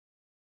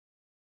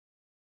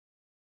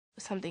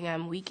Something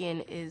I'm weak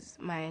in is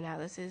my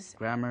analysis.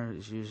 Grammar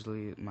is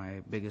usually my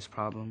biggest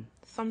problem.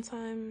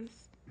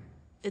 Sometimes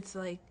it's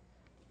like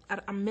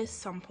I miss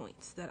some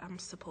points that I'm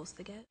supposed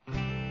to get.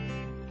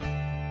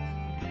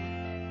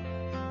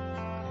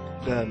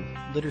 The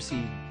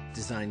Literacy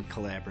Design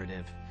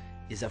Collaborative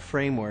is a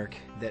framework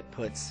that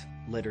puts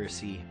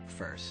literacy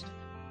first.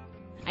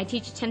 I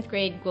teach 10th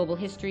grade global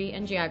history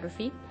and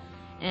geography,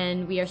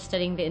 and we are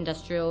studying the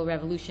Industrial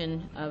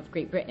Revolution of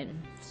Great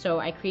Britain. So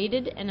I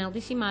created an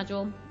LDC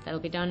module that'll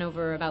be done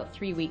over about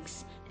 3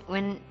 weeks.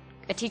 When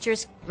a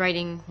teacher's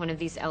writing one of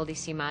these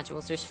LDC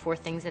modules, there's 4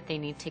 things that they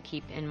need to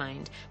keep in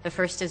mind. The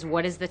first is,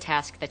 what is the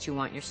task that you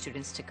want your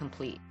students to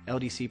complete?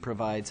 LDC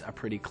provides a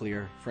pretty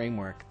clear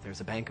framework.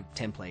 There's a bank of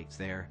templates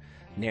there,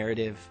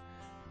 narrative,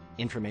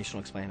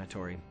 informational,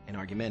 explanatory, and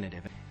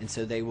argumentative. And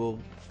so they will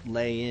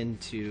lay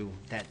into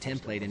that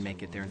template and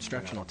make it their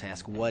instructional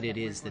task what it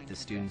is that the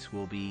students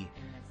will be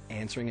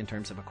answering in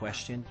terms of a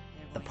question.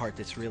 The part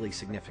that's really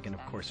significant,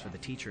 of course, for the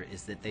teacher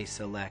is that they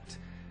select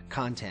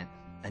content,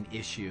 an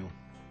issue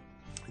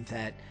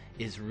that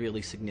is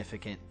really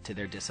significant to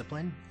their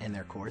discipline and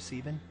their course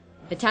even.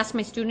 The task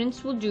my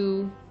students will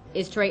do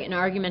is to write an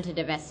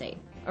argumentative essay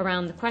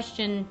around the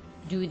question,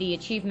 do the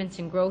achievements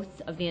and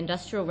growth of the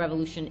Industrial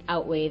Revolution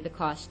outweigh the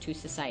cost to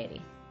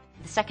society?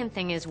 The second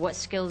thing is, what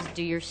skills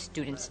do your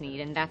students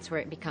need? And that's where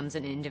it becomes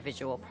an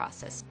individual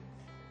process.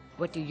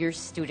 What do your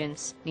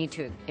students need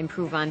to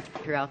improve on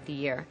throughout the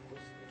year?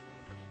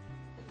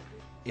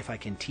 If I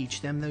can teach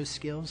them those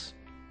skills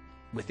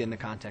within the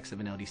context of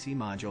an LDC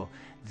module,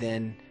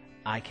 then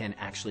I can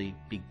actually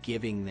be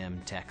giving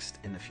them text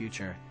in the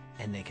future,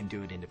 and they can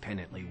do it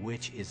independently,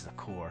 which is the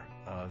core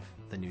of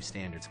the new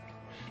standards.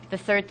 The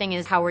third thing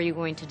is, how are you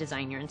going to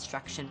design your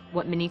instruction?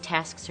 What mini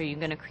tasks are you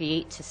going to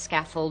create to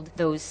scaffold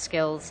those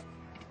skills?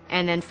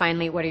 And then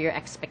finally, what are your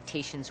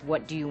expectations?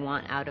 What do you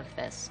want out of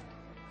this?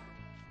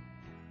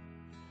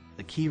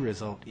 The key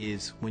result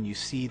is when you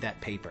see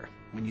that paper,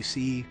 when you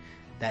see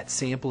that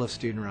sample of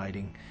student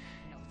writing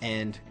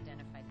and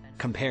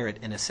compare it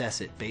and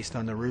assess it based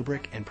on the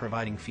rubric and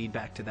providing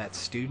feedback to that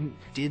student.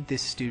 Did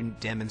this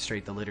student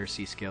demonstrate the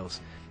literacy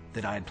skills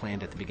that I had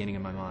planned at the beginning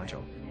of my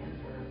module?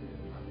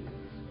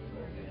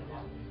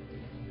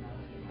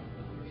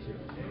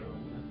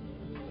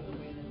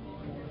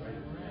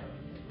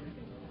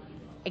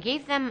 I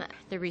gave them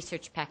the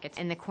research packets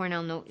and the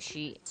Cornell note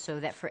sheet so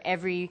that for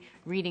every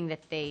reading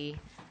that they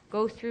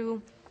go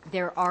through,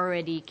 they're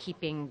already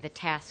keeping the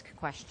task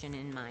question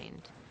in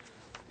mind.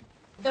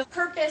 The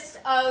purpose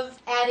of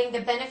adding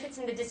the benefits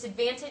and the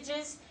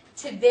disadvantages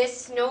to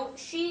this note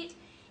sheet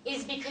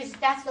is because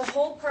that's the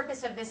whole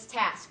purpose of this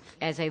task.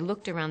 As I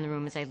looked around the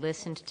room, as I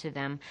listened to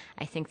them,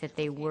 I think that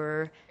they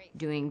were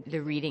doing the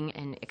reading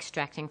and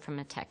extracting from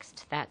a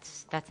text.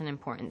 That's an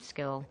important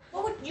skill.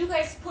 What would you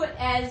guys put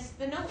as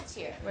the notes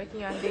here?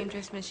 Working on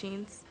dangerous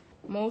machines.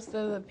 Most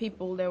of the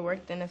people that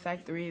worked in the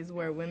factories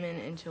were women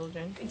and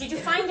children. Did you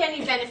find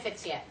any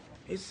benefits yet?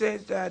 It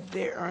says that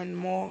they earn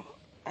more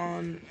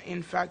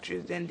in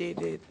factories than they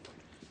did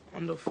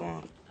on the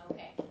farm.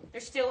 Okay.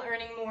 They're still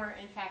earning more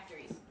in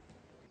factories.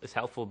 It's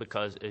helpful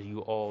because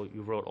you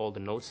wrote all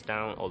the notes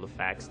down, all the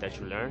facts that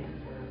you learned.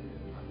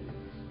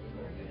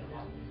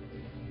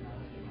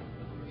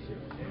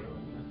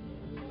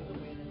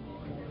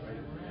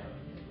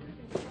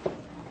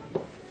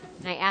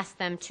 And I asked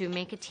them to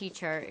make a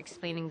t-shirt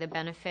explaining the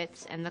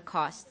benefits and the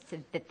costs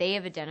that they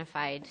have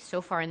identified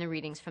so far in the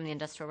readings from the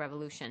Industrial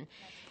Revolution.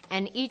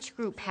 And each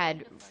group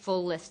had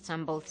full lists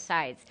on both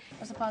sides.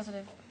 What's a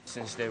positive?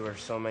 Since there were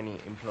so many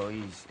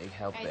employees, it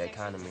helped the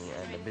economy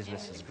and the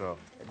businesses grow.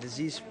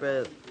 Disease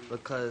spread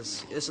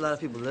because there's a lot of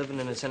people living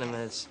in the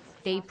tenements.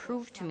 They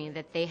proved to me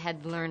that they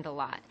had learned a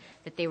lot,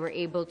 that they were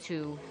able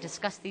to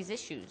discuss these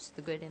issues,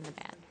 the good and the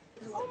bad.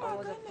 Oh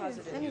my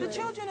goodness. The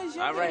children is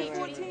younger than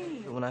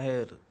 14. When I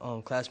heard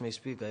classmates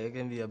speak, it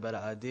gave me a better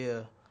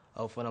idea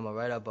of what I'm gonna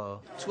write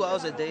about. 2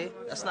 hours a day,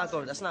 that's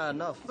not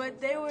enough.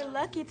 But they were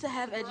lucky to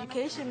have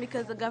education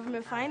because the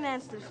government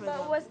financed it for them.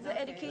 But was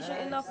the education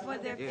enough for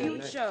their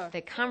future?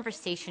 The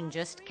conversation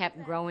just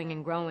kept growing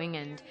and growing,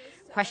 and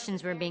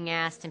questions were being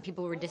asked, and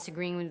people were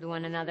disagreeing with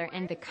one another,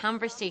 and the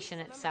conversation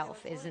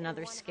itself is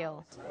another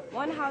skill.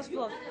 One house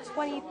full of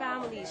 20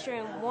 families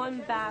sharing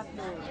one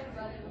bathroom.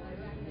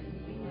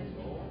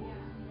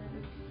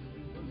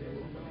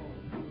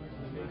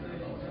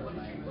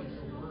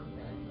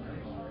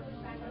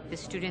 The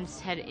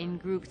students in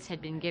groups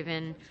had been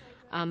given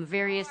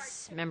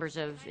various members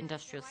of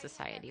industrial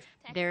society.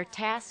 Their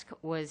task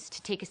was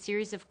to take a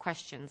series of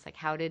questions, like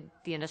how did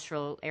the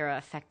industrial era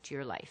affect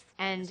your life?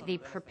 And they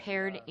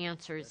prepared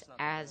answers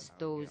as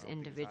those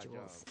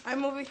individuals.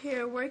 I'm over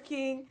here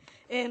working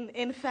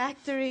in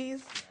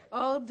factories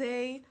all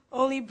day,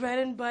 only bread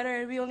and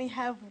butter, and we only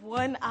have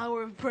 1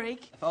 hour of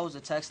break. If I was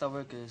a textile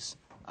workers,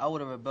 I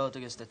would have rebelled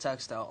against the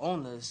textile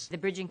owners. The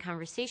bridging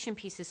conversation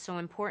piece is so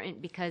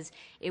important because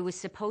it was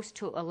supposed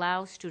to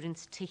allow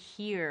students to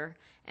hear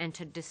and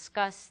to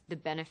discuss the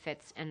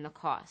benefits and the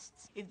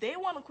costs. If they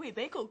want to quit,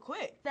 they could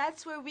quit.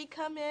 That's where we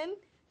come in,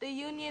 the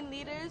union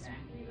leaders.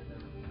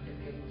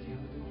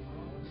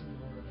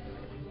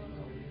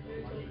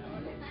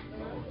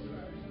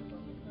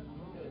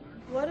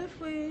 What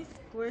if we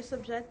were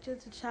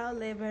subjected to child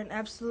labor and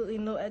absolutely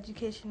no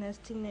education as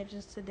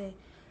teenagers today?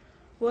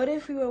 What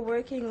if we were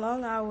working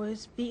long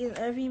hours, beaten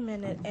every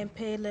minute, and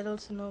paid little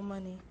to no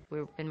money?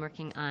 We've been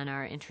working on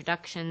our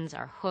introductions,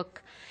 our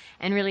hook,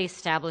 and really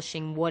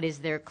establishing what is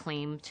their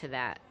claim to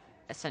that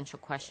essential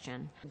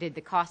question. Did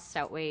the costs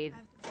outweigh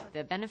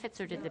the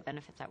benefits, or did the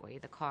benefits outweigh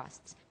the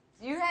costs?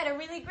 You had a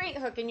really great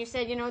hook, and you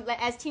said, you know,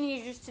 as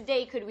teenagers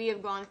today, could we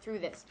have gone through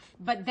this?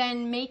 But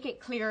then make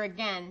it clear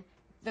again,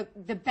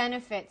 the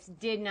benefits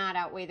did not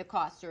outweigh the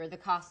costs, or the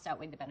costs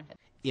outweighed the benefits.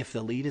 If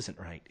the lead isn't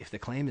right, if the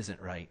claim isn't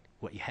right,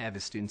 what you have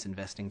is students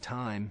investing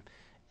time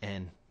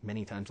and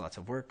many times lots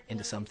of work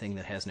into something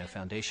that has no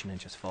foundation and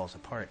just falls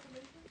apart.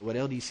 What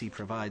LDC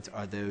provides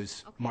are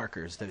those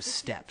markers, those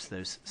steps,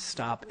 those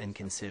stop and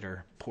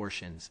consider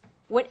portions.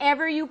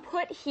 Whatever you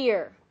put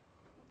here,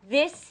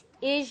 this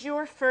is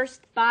your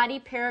first body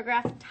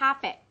paragraph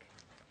topic.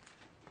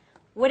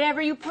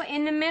 Whatever you put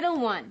in the middle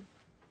one,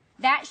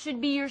 that should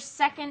be your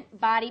second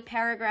body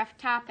paragraph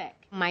topic.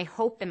 My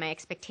hope and my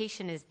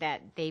expectation is that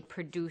they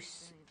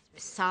produce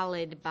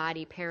solid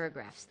body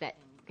paragraphs that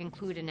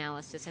include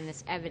analysis and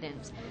this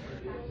evidence.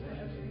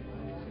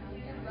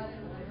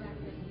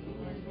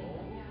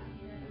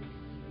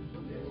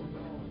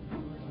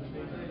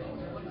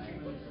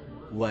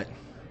 What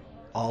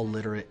all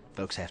literate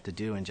folks have to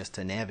do, and just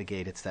to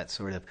navigate, it's that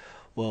sort of,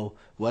 well,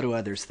 what do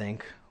others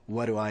think?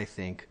 What do I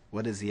think?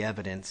 What is the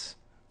evidence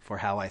for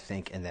how I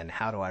think? And then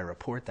how do I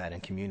report that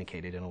and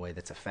communicate it in a way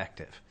that's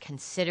effective?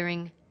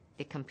 Considering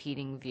the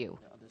competing view.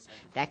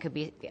 That could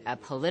be a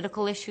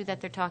political issue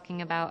that they're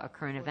talking about, a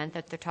current event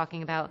that they're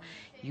talking about.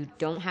 You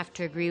don't have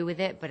to agree with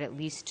it, but at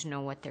least to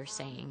know what they're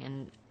saying.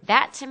 And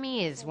that, to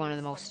me, is one of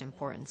the most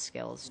important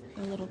skills.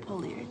 A little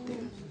pulley right there.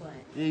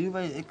 Yeah, you're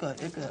right. It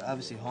could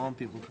obviously harm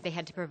people. They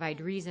had to provide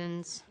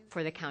reasons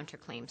for the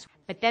counterclaims,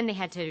 but then they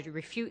had to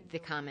refute the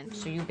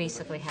comments. So you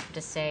basically have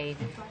to say,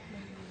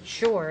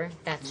 sure,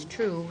 that's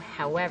true,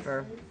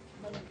 however,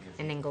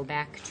 and then go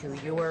back to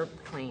your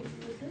claim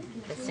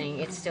that's saying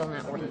it's still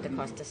not worth the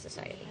cost to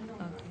society.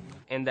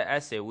 In the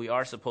essay, we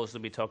are supposed to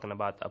be talking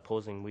about the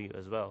opposing view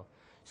as well.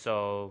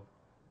 So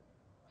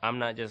I'm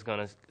not just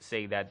going to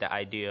say that the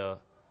idea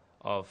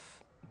of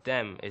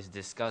them is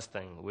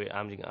disgusting.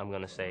 I'm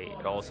going to say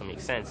it also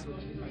makes sense.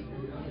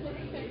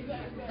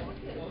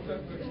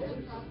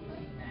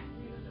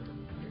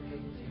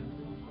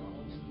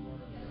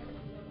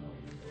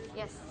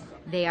 Yes.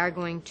 They are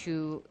going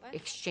to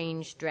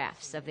exchange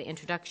drafts of the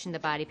introduction, the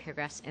body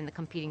paragraphs, and the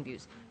competing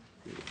views.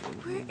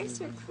 Where is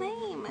your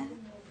claim?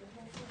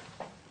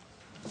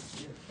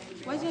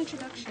 What's the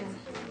introduction?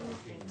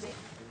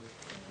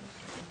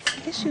 I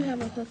guess you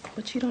have a hook,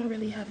 but you don't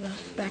really have a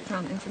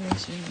background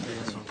information.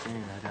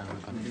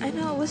 I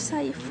know what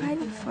side you're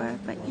fighting for,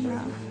 but you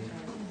know.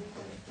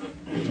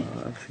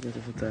 I forget to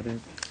put that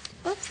in.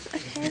 Oops,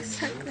 okay, let's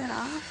check that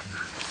off.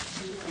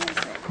 Where is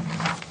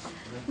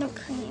it? No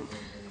claim.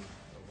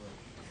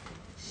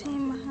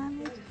 Shane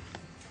Muhammad.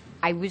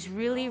 I was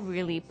really,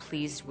 really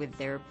pleased with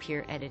their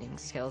peer editing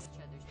skills.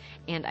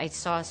 And I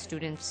saw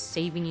students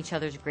saving each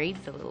other's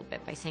grades a little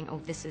bit by saying,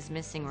 oh, this is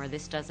missing or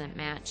this doesn't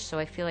match. So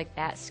I feel like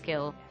that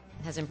skill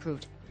has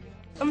improved.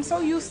 I'm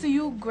so used to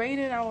you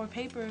grading our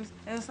papers,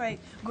 and it's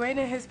like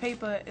grading his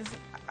paper is,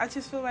 I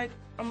just feel like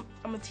I'm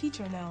a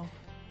teacher now.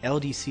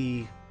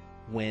 LDC,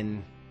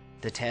 when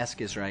the task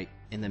is right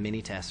and the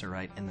mini tasks are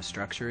right and the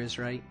structure is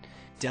right,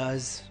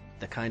 does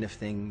the kind of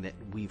thing that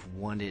we've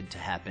wanted to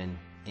happen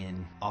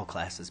in all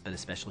classes, but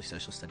especially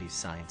social studies,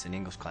 science, and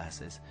English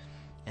classes.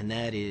 And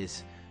that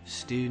is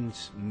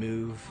students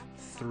move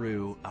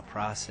through a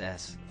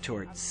process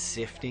toward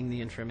sifting the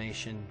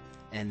information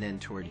and then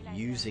toward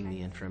using the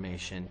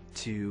information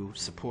to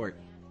support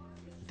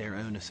their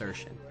own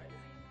assertion.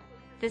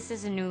 This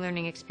is a new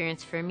learning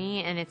experience for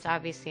me, and it's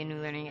obviously a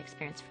new learning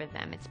experience for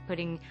them. It's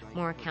putting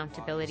more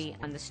accountability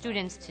on the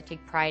students to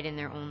take pride in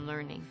their own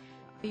learning.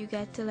 You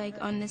get to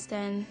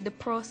understand the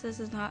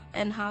process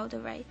and how to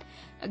write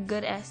a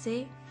good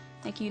essay.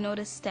 You know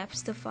the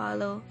steps to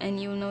follow, and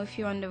you know if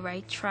you're on the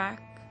right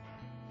track.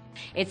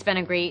 It's been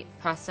a great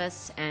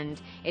process, and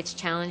it's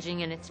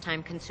challenging and it's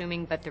time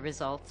consuming, but the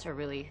results are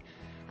really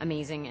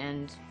amazing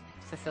and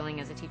fulfilling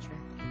as a teacher.